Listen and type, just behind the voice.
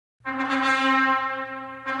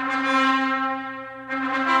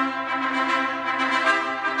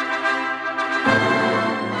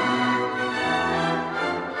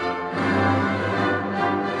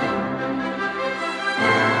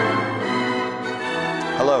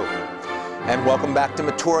Hello, and welcome back to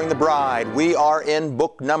Maturing the Bride. We are in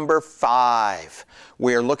book number 5.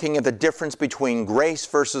 We are looking at the difference between grace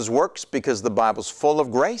versus works, because the Bible's full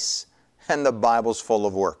of grace and the Bible's full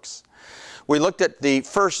of works. We looked at the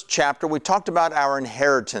first chapter. We talked about our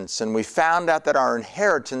inheritance, and we found out that our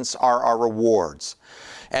inheritance are our rewards.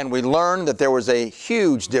 And we learned that there was a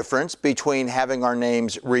huge difference between having our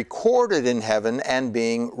names recorded in heaven and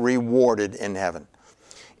being rewarded in heaven.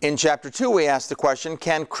 In chapter 2, we asked the question,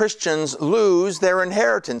 can Christians lose their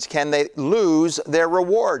inheritance? Can they lose their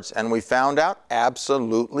rewards? And we found out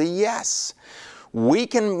absolutely yes. We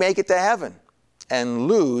can make it to heaven and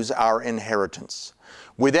lose our inheritance.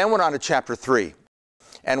 We then went on to chapter 3,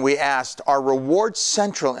 and we asked, are rewards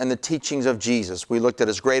central in the teachings of Jesus? We looked at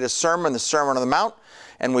his greatest sermon, the Sermon on the Mount,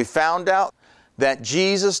 and we found out that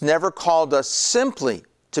Jesus never called us simply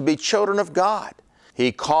to be children of God.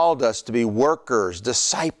 He called us to be workers,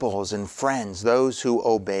 disciples, and friends, those who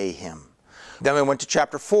obey him. Then we went to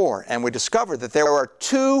chapter 4, and we discovered that there are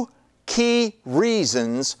 2 key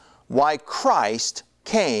reasons why Christ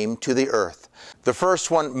came to the earth. The first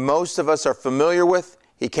one most of us are familiar with.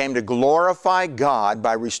 He came to glorify God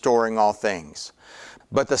by restoring all things.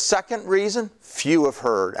 But the second reason, few have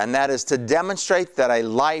heard, and that is to demonstrate that a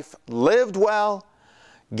life lived well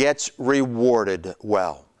gets rewarded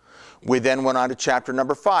well. We then went on to chapter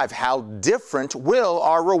number 5. How different will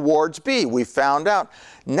our rewards be? We found out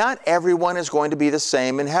not everyone is going to be the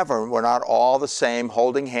same in heaven. We're not all the same,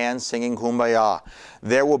 holding hands, singing Kumbaya.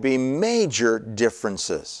 There will be major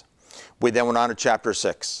differences. We then went on to chapter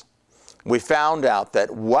 6. We found out that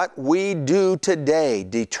what we do today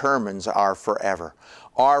determines our forever.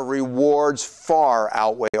 Our rewards far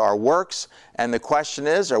outweigh our works. And the question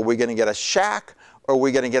is, are we going to get a shack, or are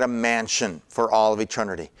we going to get a mansion for all of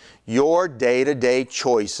eternity? Your day-to-day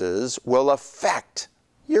choices will affect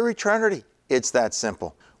your eternity. It's that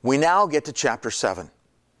simple. We now get to chapter 7.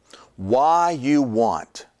 Why you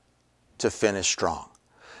want to finish strong.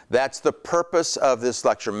 That's the purpose of this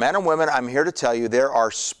lecture. Men and women, I'm here to tell you there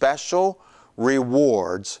are special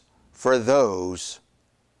rewards for those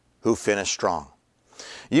who finish strong.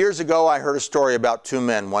 Years ago, I heard a story about 2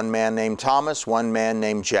 men, one man named Thomas, one man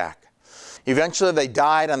named Jack. Eventually, they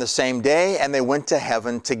died on the same day, and they went to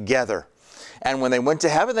heaven together. And when they went to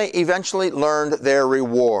heaven, they eventually learned their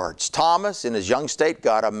rewards. Thomas, in his young state,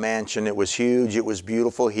 got a mansion. It was huge. It was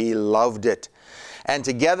beautiful. He loved it. And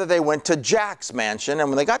together, they went to Jack's mansion. And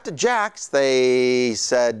when they got to Jack's, they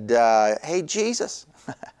said, hey, Jesus,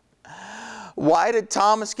 why did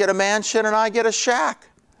Thomas get a mansion and I get a shack?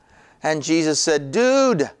 And Jesus said,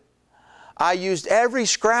 dude, I used every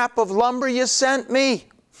scrap of lumber you sent me.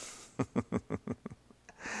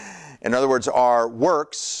 In other words, our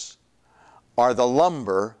works are the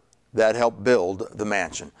lumber that help build the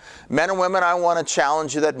mansion. Men and women, I want to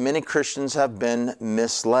challenge you that many Christians have been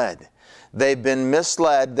misled. They've been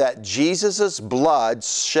misled that Jesus' blood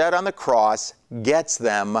shed on the cross gets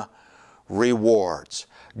them rewards.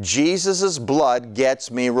 Jesus' blood gets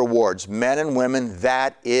me rewards. Men and women,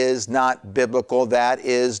 that is not biblical. That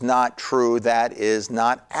is not true. That is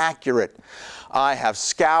not accurate. I have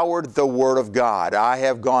scoured the Word of God. I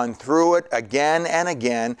have gone through it again and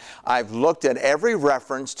again. I've looked at every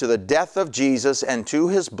reference to the death of Jesus and to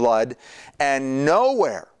his blood, and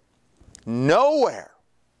nowhere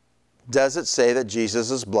does it say that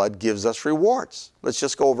Jesus' blood gives us rewards. Let's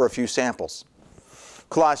just go over a few samples.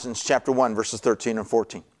 Colossians chapter 1, verses 13 and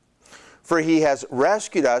 14. For he has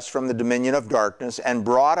rescued us from the dominion of darkness and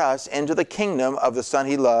brought us into the kingdom of the Son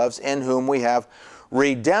he loves, in whom we have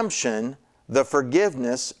redemption, the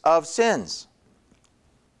forgiveness of sins.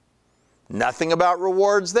 Nothing about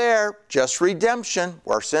rewards there, just redemption,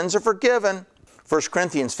 where sins are forgiven. 1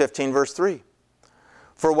 Corinthians 15, verse 3.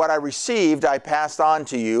 For what I received, I passed on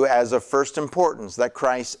to you as of first importance, that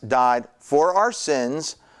Christ died for our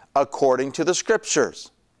sins according to the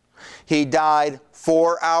Scriptures. He died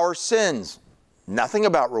for our sins. Nothing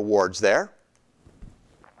about rewards there.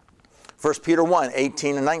 1 Peter 1,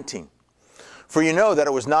 18 and 19. For you know that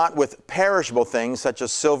it was not with perishable things such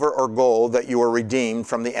as silver or gold that you were redeemed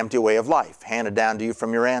from the empty way of life, handed down to you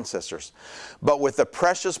from your ancestors, but with the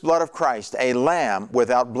precious blood of Christ, a lamb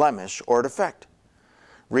without blemish or defect.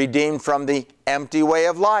 Redeemed from the empty way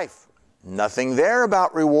of life. Nothing there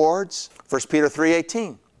about rewards. 1 Peter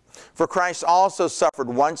 3:18. For Christ also suffered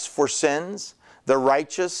once for sins, the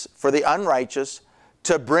righteous for the unrighteous,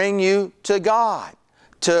 to bring you to God.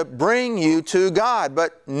 To bring you to God,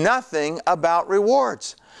 but nothing about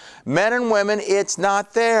rewards. Men and women, it's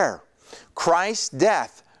not there. Christ's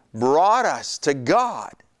death brought us to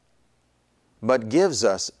God, but gives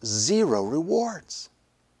us zero rewards.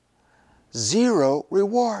 Zero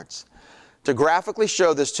rewards. To graphically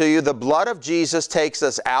show this to you, the blood of Jesus takes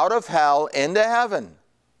us out of hell into heaven,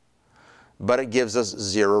 but it gives us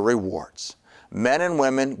zero rewards. Men and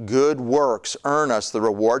women, good works earn us the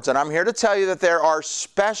rewards, and I'm here to tell you that there are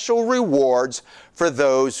special rewards for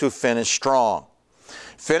those who finish strong.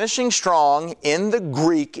 Finishing strong in the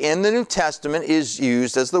Greek, in the New Testament, is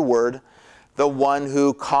used as the word the one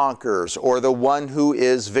who conquers, or the one who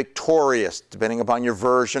is victorious. Depending upon your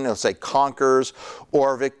version, it'll say conquers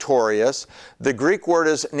or victorious. The Greek word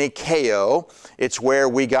is Nikeo. It's where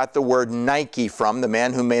we got the word Nike from. The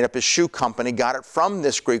man who made up his shoe company got it from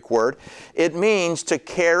this Greek word. It means to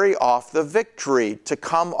carry off the victory, to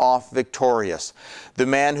come off victorious. The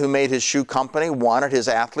man who made his shoe company wanted his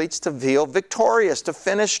athletes to feel victorious, to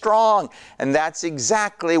finish strong. And that's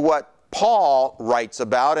exactly what Paul writes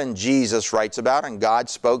about, and Jesus writes about, and God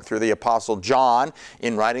spoke through the Apostle John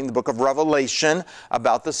in writing the book of Revelation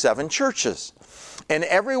about the 7 churches. In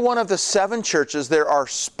every one of the 7 churches, there are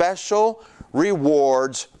special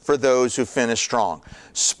rewards for those who finish strong.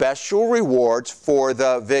 Special rewards for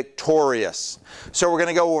the victorious. So we're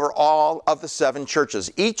going to go over all of the 7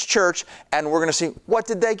 churches, each church, and we're going to see what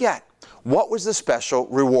did they get. What was the special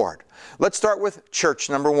reward? Let's start with church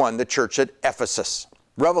number 1, the church at Ephesus.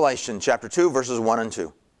 Revelation chapter 2, verses 1 and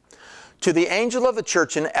 2. To the angel of the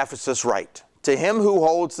church in Ephesus write, to him who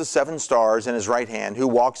holds the 7 stars in his right hand, who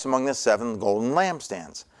walks among the 7 golden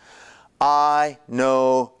lampstands. I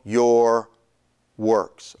know your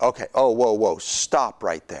works. Okay, whoa, stop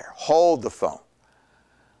right there. Hold the phone.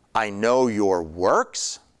 I know your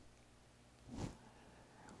works?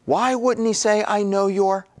 Why wouldn't he say, I know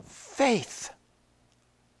your faith?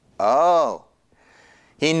 Oh.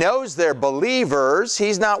 He knows they're believers.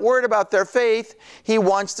 He's not worried about their faith. He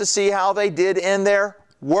wants to see how they did in their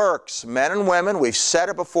works. Men and women, we've said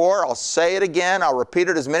it before. I'll say it again. I'll repeat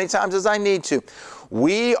it as many times as I need to.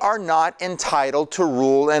 We are not entitled to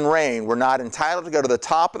rule and reign. We're not entitled to go to the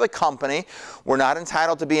top of the company. We're not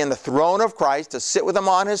entitled to be in the throne of Christ, to sit with him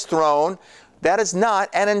on his throne. That is not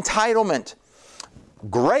an entitlement.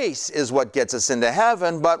 Grace is what gets us into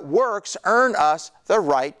heaven, but works earn us the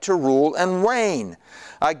right to rule and reign.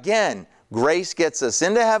 Again, grace gets us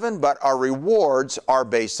into heaven, but our rewards are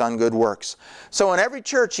based on good works. So in every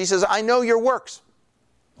church, he says, I know your works.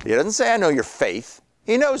 He doesn't say, I know your faith.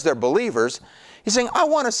 He knows they're believers. He's saying, I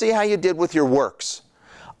want to see how you did with your works.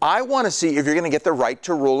 I want to see if you're going to get the right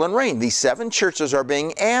to rule and reign. These 7 churches are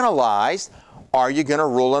being analyzed. Are you going to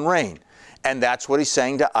rule and reign? And that's what he's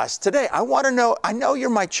saying to us today. I want to know, I know you're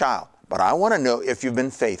my child, but I want to know if you've been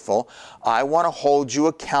faithful. I want to hold you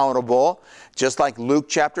accountable. Just like Luke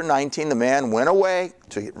chapter 19, the man went away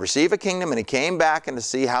to receive a kingdom, and he came back and to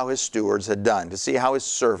see how his stewards had done, to see how his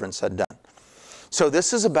servants had done. So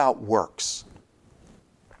this is about works.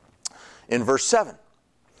 In verse 7,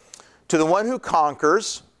 to the one who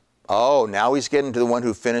conquers, oh, now he's getting to the one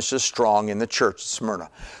who finishes strong in the church at Smyrna.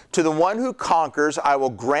 To the one who conquers, I will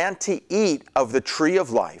grant to eat of the tree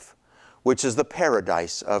of life, which is the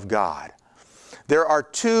paradise of God. There are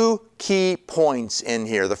 2 key points in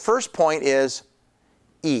here. The first point is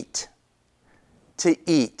eat. To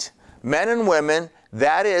eat. Men and women,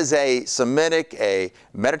 that is a Semitic, a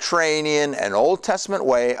Mediterranean, an Old Testament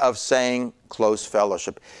way of saying close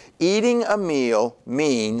fellowship. Eating a meal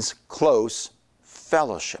means close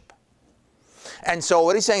fellowship. And so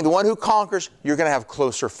what he's saying, the one who conquers, you're going to have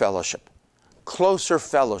closer fellowship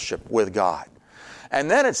with God. And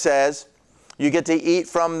then it says, you get to eat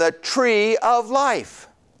from the tree of life.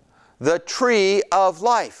 The tree of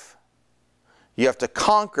life. You have to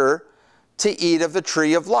conquer to eat of the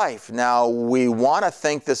tree of life. Now, we want to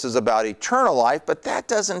think this is about eternal life, but that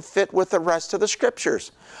doesn't fit with the rest of the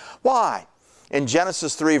scriptures. Why? In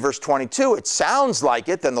Genesis 3, verse 22, it sounds like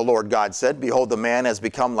it. Then the Lord God said, behold, the man has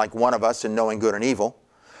become like one of us in knowing good and evil.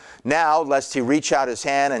 Now, lest he reach out his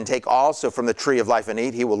hand and take also from the tree of life and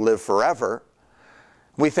eat, he will live forever.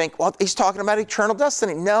 We think, well, he's talking about eternal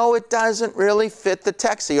destiny. No, it doesn't really fit the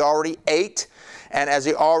text. He already ate. And as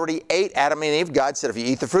he already ate, Adam and Eve, God said, if you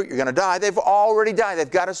eat the fruit, you're going to die. They've already died. They've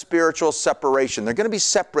got a spiritual separation. They're going to be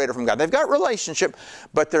separated from God. They've got relationship,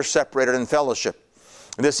 but they're separated in fellowship.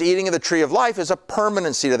 This eating of the tree of life is a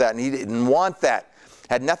permanency to that, and he didn't want that.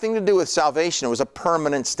 Had nothing to do with salvation. It was a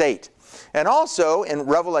permanent state. And also in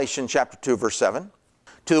Revelation chapter 2, verse 7,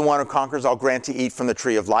 to the one who conquers, I'll grant to eat from the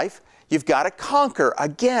tree of life. You've got to conquer.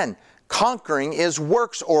 Again, conquering is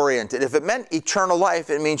works-oriented. If it meant eternal life,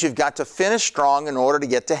 it means you've got to finish strong in order to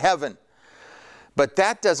get to heaven. But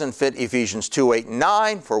that doesn't fit Ephesians 2, 8, and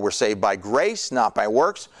 9, for we're saved by grace, not by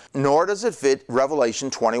works, nor does it fit Revelation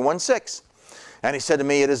 21, 6. And he said to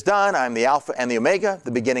me, it is done. I am the Alpha and the Omega,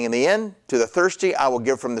 the beginning and the end. To the thirsty, I will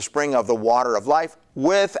give from the spring of the water of life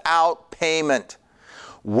without payment.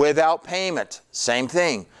 Without payment. Same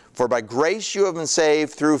thing. For by grace you have been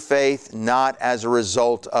saved through faith, not as a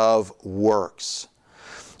result of works.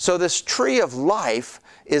 So this tree of life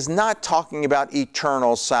is not talking about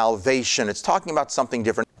eternal salvation. It's talking about something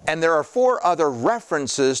different. And there are 4 other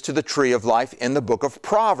references to the tree of life in the book of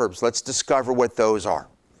Proverbs. Let's discover what those are.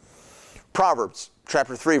 Proverbs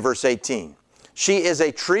chapter 3, verse 18. She is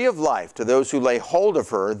a tree of life to those who lay hold of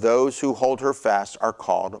her. Those who hold her fast are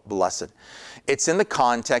called blessed. It's in the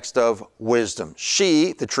context of wisdom.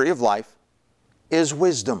 She, the tree of life, is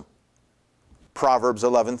wisdom. Proverbs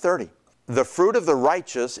 11:30. The fruit of the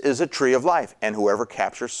righteous is a tree of life, and whoever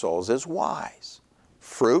captures souls is wise.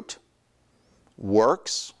 Fruit,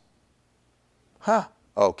 works.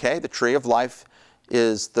 Okay, the tree of life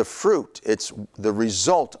is the fruit. It's the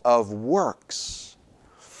result of works.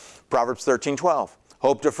 Proverbs 13:12.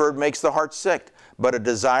 Hope deferred makes the heart sick, but a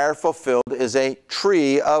desire fulfilled is a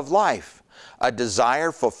tree of life. A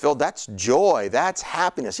desire fulfilled, that's joy, that's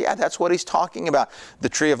happiness. Yeah, that's what he's talking about. The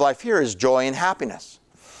tree of life here is joy and happiness.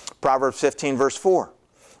 Proverbs 15, verse 4.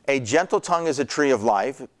 A gentle tongue is a tree of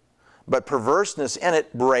life, but perverseness in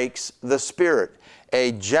it breaks the spirit.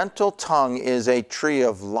 A gentle tongue is a tree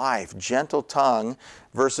of life. Gentle tongue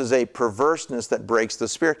versus a perverseness that breaks the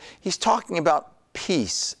spirit. He's talking about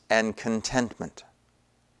peace and contentment.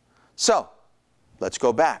 So, let's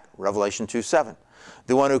go back. Revelation 2:7.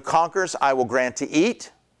 The one who conquers, I will grant to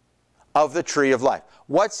eat of the tree of life.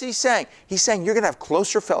 What's he saying? He's saying you're going to have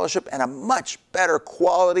closer fellowship and a much better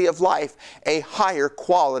quality of life, a higher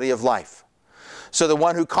quality of life. So the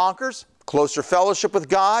one who conquers, closer fellowship with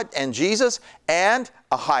God and Jesus, and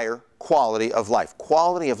a higher quality of life.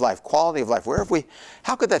 Quality of life, quality of life.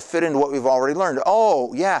 How could that fit into what we've already learned?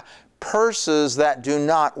 Oh, yeah, purses that do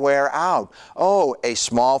not wear out. Oh, a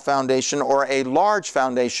small foundation or a large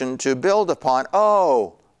foundation to build upon.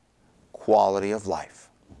 Oh, quality of life.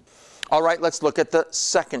 All right, let's look at the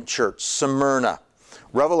second church, Smyrna.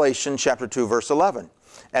 Revelation chapter 2, verse 11.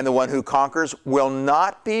 And the one who conquers will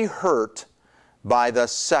not be hurt by the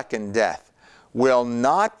second death. Will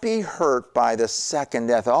not be hurt by the second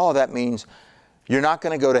death. Oh, that means you're not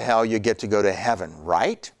going to go to hell, you get to go to heaven,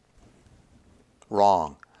 right?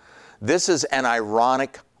 Wrong. This is an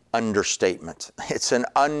ironic understatement. It's an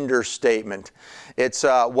understatement. It's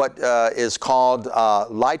what is called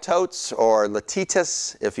litotes or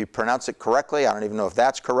latitas, if you pronounce it correctly. I don't even know if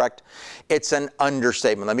that's correct. It's an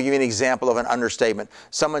understatement. Let me give you an example of an understatement.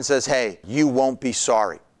 Someone says, hey, you won't be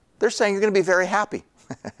sorry. They're saying you're going to be very happy.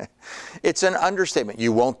 It's an understatement.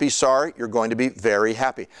 You won't be sorry. You're going to be very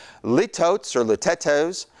happy. Litotes or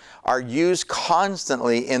litetos are used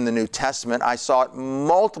constantly in the New Testament. I saw it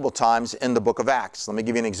multiple times in the book of Acts. Let me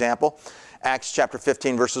give you an example. Acts chapter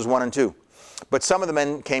 15, verses 1 and 2. But some of the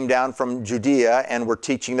men came down from Judea and were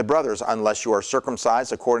teaching the brothers, unless you are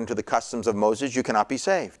circumcised according to the customs of Moses, you cannot be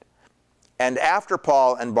saved. And after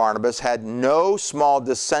Paul and Barnabas had no small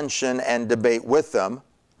dissension and debate with them,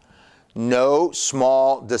 no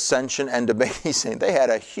small dissension and debate, he's saying they had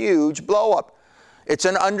a huge blow up. It's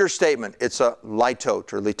an understatement. It's a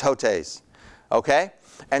litote or litotes, okay?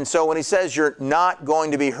 And so when he says you're not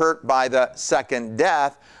going to be hurt by the second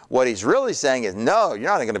death, what he's really saying is, no, you're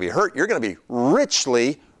not going to be hurt. You're going to be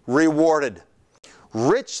richly rewarded.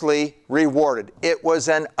 Richly rewarded. It was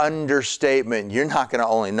an understatement. You're not going to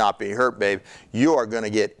only not be hurt, babe. You are going to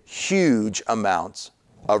get huge amounts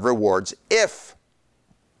of rewards if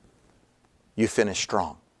you finish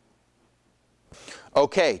strong.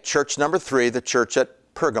 Okay, church number 3, the church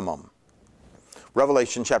at Pergamum.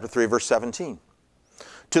 Revelation chapter 3, verse 17.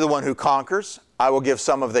 To the one who conquers, I will give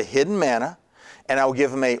some of the hidden manna, and I will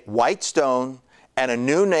give him a white stone and a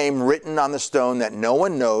new name written on the stone that no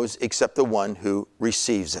one knows except the one who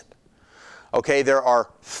receives it. Okay, there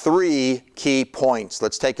are 3 key points.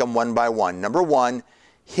 Let's take them one by one. Number 1,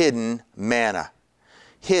 hidden manna.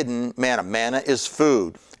 Hidden manna. Manna is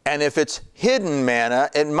food. And if it's hidden manna,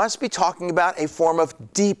 it must be talking about a form of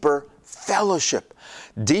deeper fellowship.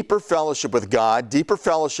 Deeper fellowship with God, deeper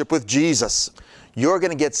fellowship with Jesus. You're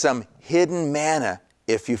going to get some hidden manna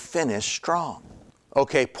if you finish strong.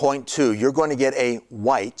 Okay, point 2, you're going to get a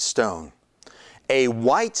white stone. A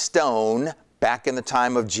white stone, back in the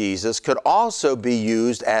time of Jesus, could also be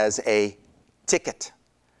used as a ticket.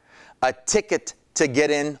 A ticket to get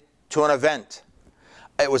into an event.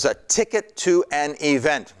 It was a ticket to an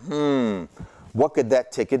event. What could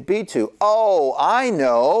that ticket be to? Oh, I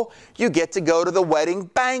know. You get to go to the wedding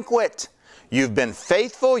banquet. You've been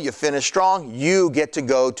faithful, you finish strong, you get to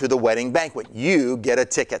go to the wedding banquet. You get a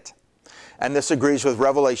ticket. And this agrees with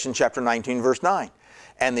Revelation chapter 19, verse 9.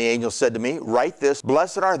 And the angel said to me, write this,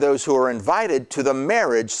 blessed are those who are invited to the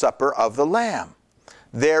marriage supper of the Lamb.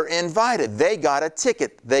 They're invited. They got a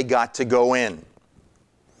ticket. They got to go in.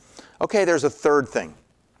 Okay, there's a third thing.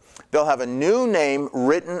 They'll have a new name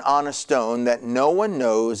written on a stone that no one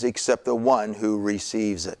knows except the one who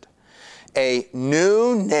receives it. A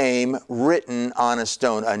new name written on a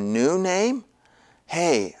stone. A new name?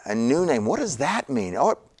 Hey, a new name. What does that mean?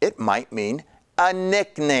 Oh, it might mean a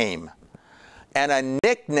nickname. And a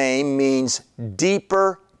nickname means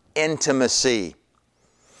deeper intimacy.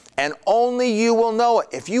 And only you will know it.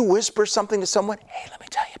 If you whisper something to someone, hey, let me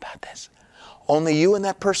tell you about this. Only you and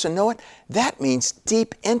that person know it. That means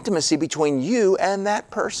deep intimacy between you and that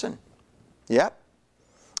person. Yep.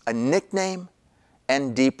 A nickname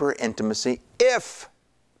and deeper intimacy if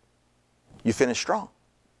you finish strong.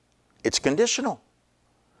 It's conditional.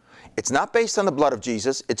 It's not based on the blood of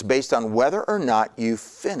Jesus. It's based on whether or not you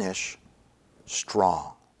finish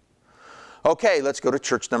strong. Okay, let's go to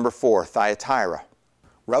church number 4, Thyatira.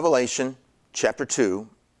 Revelation chapter 2,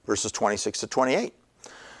 verses 26 to 28.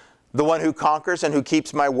 The one who conquers and who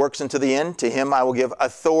keeps my works unto the end, to him I will give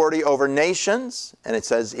authority over nations. And it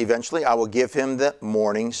says, eventually, I will give him the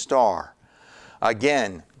morning star.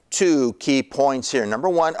 Again, 2 key points here. Number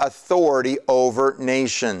 1, authority over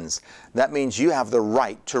nations. That means you have the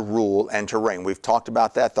right to rule and to reign. We've talked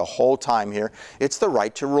about that the whole time here. It's the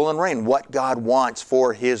right to rule and reign. What God wants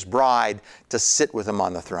for His bride to sit with Him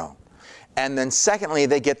on the throne. And then secondly,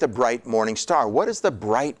 they get the bright morning star. What is the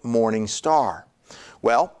bright morning star?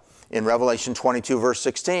 Well, in Revelation 22, verse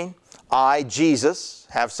 16, I, Jesus,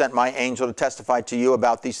 have sent my angel to testify to you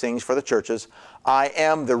about these things for the churches. I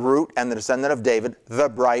am the root and the descendant of David, the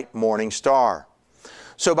bright morning star.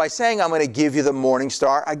 So by saying I'm going to give you the morning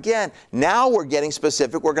star, again, now we're getting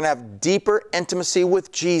specific. We're going to have deeper intimacy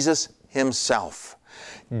with Jesus Himself.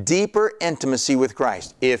 Deeper intimacy with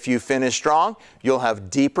Christ. If you finish strong, you'll have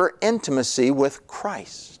deeper intimacy with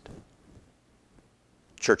Christ.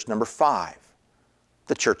 Church number 5,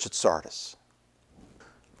 the church at Sardis.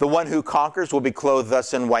 The one who conquers will be clothed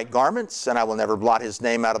thus in white garments, and I will never blot his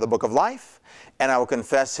name out of the book of life, and I will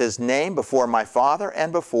confess his name before my Father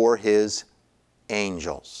and before his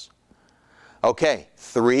angels. Okay,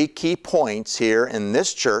 3 key points here in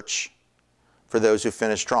this church for those who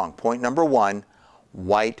finish strong. Point number 1,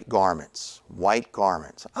 white garments. White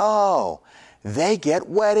garments. Oh, they get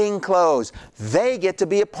wedding clothes. They get to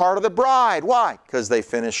be a part of the bride. Why? Because they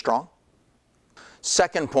finish strong.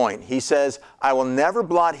 Second point, he says, I will never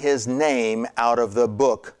blot his name out of the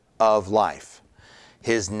book of life.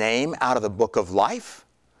 His name out of the book of life?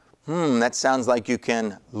 That sounds like you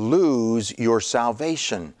can lose your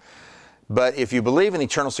salvation. But if you believe in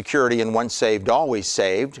eternal security and once saved, always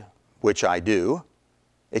saved, which I do,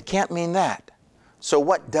 it can't mean that. So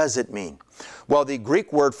what does it mean? Well, the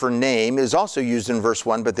Greek word for name is also used in verse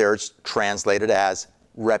 1, but there it's translated as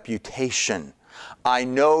reputation. I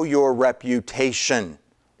know your reputation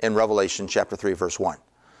in Revelation chapter 3, verse 1.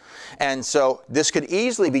 And so this could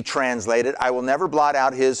easily be translated, I will never blot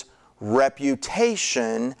out his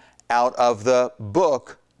reputation out of the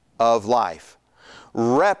book of life.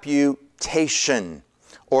 Reputation,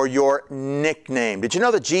 or your nickname. Did you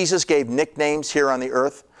know that Jesus gave nicknames here on the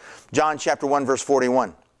earth? John chapter 1, verse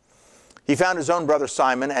 41. He found his own brother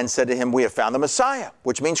Simon and said to him, we have found the Messiah,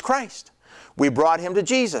 which means Christ. We brought him to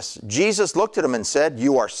Jesus. Jesus looked at him and said,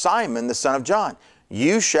 you are Simon, the son of John.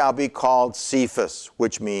 You shall be called Cephas,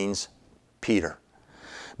 which means Peter.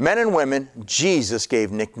 Men and women, Jesus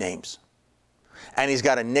gave nicknames. And He's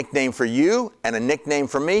got a nickname for you and a nickname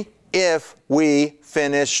for me if we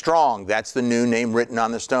finish strong. That's the new name written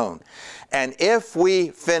on the stone. And if we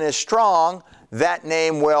finish strong, that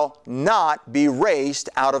name will not be erased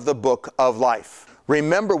out of the book of life.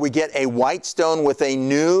 Remember, we get a white stone with a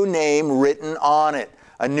new name written on it.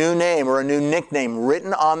 A new name or a new nickname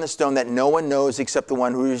written on the stone that no one knows except the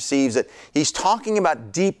one who receives it. He's talking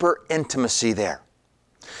about deeper intimacy there.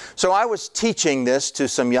 So I was teaching this to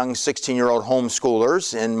some young 16-year-old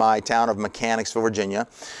homeschoolers in my town of Mechanicsville, Virginia.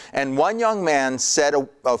 And one young man said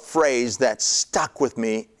a phrase that stuck with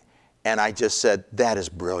me, and I just said, that is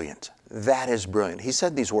brilliant. That is brilliant. He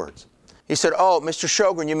said these words. He said, oh, Mr.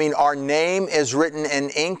 Sjogren, you mean our name is written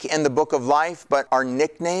in ink in the book of life, but our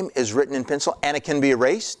nickname is written in pencil and it can be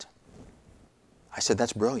erased? I said,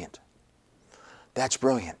 that's brilliant. That's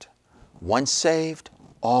brilliant. Once saved,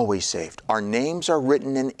 always saved. Our names are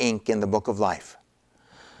written in ink in the book of life,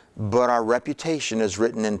 but our reputation is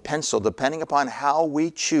written in pencil depending upon how we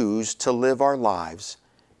choose to live our lives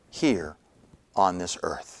here on this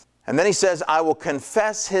earth. And then he says, I will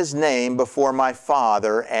confess his name before my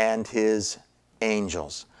Father and his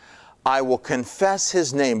angels. I will confess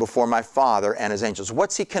his name before my Father and his angels.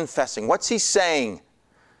 What's he confessing? What's he saying?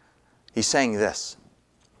 He's saying this.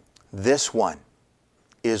 This one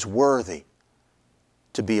is worthy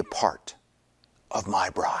to be a part of my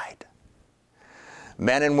bride.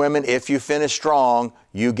 Men and women, if you finish strong,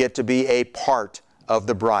 you get to be a part of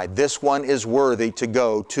the bride. This one is worthy to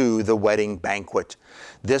go to the wedding banquet.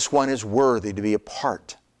 This one is worthy to be a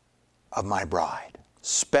part of my bride.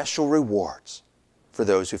 Special rewards for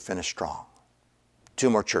those who finish strong. Two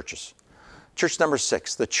more churches. Church number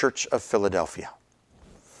 6, the Church of Philadelphia.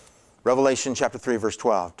 Revelation chapter 3, verse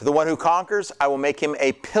 12. To the one who conquers, I will make him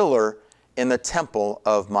a pillar in the temple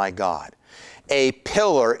of my God. A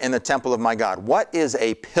pillar in the temple of my God. What is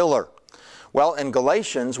a pillar? Well, in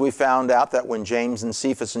Galatians, we found out that when James and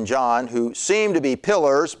Cephas and John, who seemed to be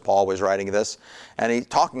pillars, Paul was writing this, and he's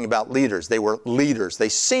talking about leaders. They were leaders. They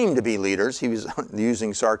seemed to be leaders. He was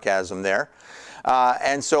using sarcasm there.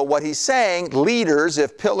 And so what he's saying, leaders,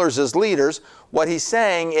 if pillars is leaders, what he's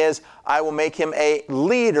saying is, I will make him a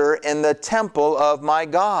leader in the temple of my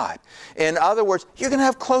God. In other words, you're going to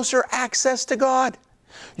have closer access to God.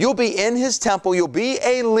 You'll be in his temple. You'll be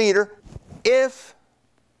a leader if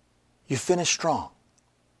you finish strong.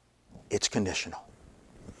 It's conditional.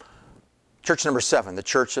 Church number 7, the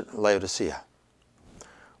church at Laodicea.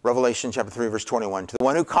 Revelation chapter 3, verse 21. To the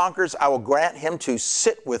one who conquers, I will grant him to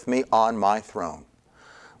sit with me on my throne.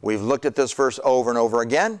 We've looked at this verse over and over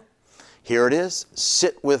again. Here it is.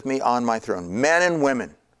 Sit with me on my throne. Men and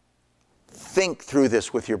women, think through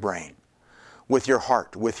this with your brain, with your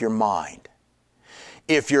heart, with your mind.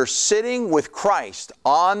 If you're sitting with Christ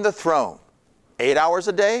on the throne, 8 hours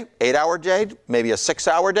a day, 8-hour day, maybe a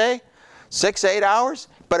 6-hour day, 6-8 hours.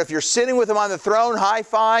 But if you're sitting with him on the throne,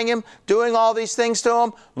 high-fiving him, doing all these things to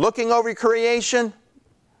him, looking over your creation,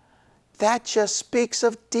 that just speaks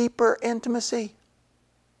of deeper intimacy.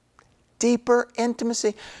 Deeper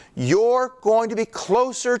intimacy. You're going to be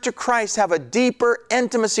closer to Christ, have a deeper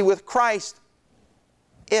intimacy with Christ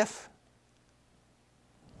if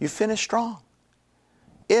you finish strong.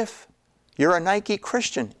 If you're a Nike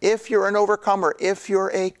Christian, if you're an overcomer, if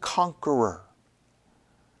you're a conqueror.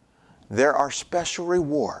 There are special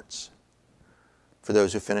rewards for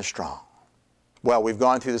those who finish strong. Well, we've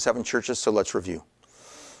gone through the 7 churches, so let's review.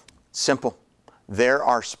 Simple. There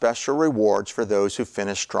are special rewards for those who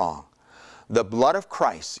finish strong. The blood of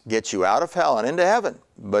Christ gets you out of hell and into heaven,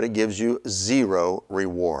 but it gives you 0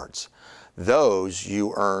 rewards. Those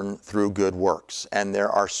you earn through good works. And there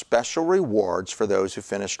are special rewards for those who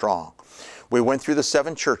finish strong. We went through the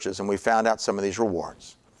 7 churches and we found out some of these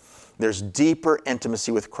rewards. There's deeper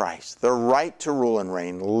intimacy with Christ, the right to rule and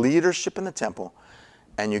reign, leadership in the temple,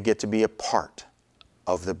 and you get to be a part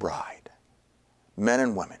of the bride. Men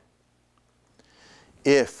and women,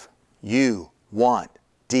 if you want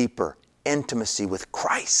deeper intimacy with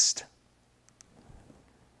Christ,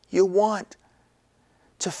 you want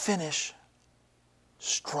to finish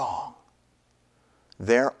strong,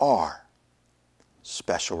 there are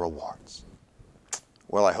special rewards.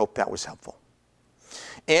 Well, I hope that was helpful.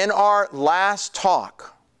 In our last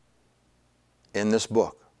talk in this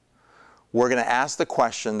book, we're going to ask the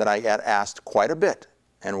question that I get asked quite a bit,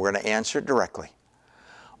 and we're going to answer it directly.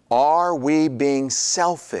 Are we being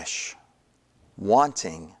selfish,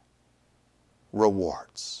 wanting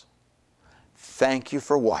rewards? Thank you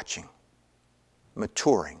for watching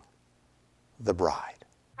Maturing the Bride.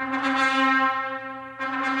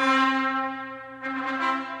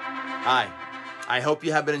 Hi. I hope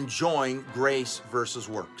you have been enjoying Grace versus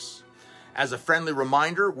Works. As a friendly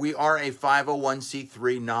reminder, we are a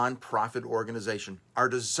 501c3 nonprofit organization. Our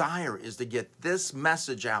desire is to get this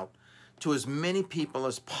message out to as many people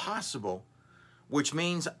as possible, which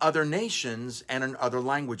means other nations and in other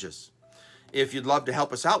languages. If you'd love to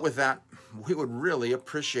help us out with that, we would really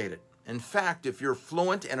appreciate it. In fact, if you're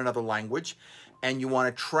fluent in another language and you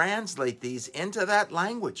want to translate these into that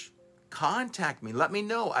language, contact me. Let me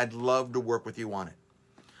know. I'd love to work with you on it.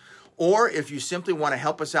 Or if you simply want to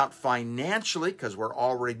help us out financially, because we're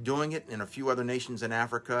already doing it in a few other nations in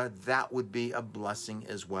Africa, that would be a blessing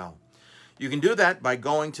as well. You can do that by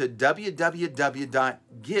going to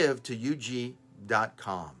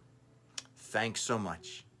www.givetoug.com. Thanks so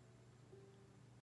much.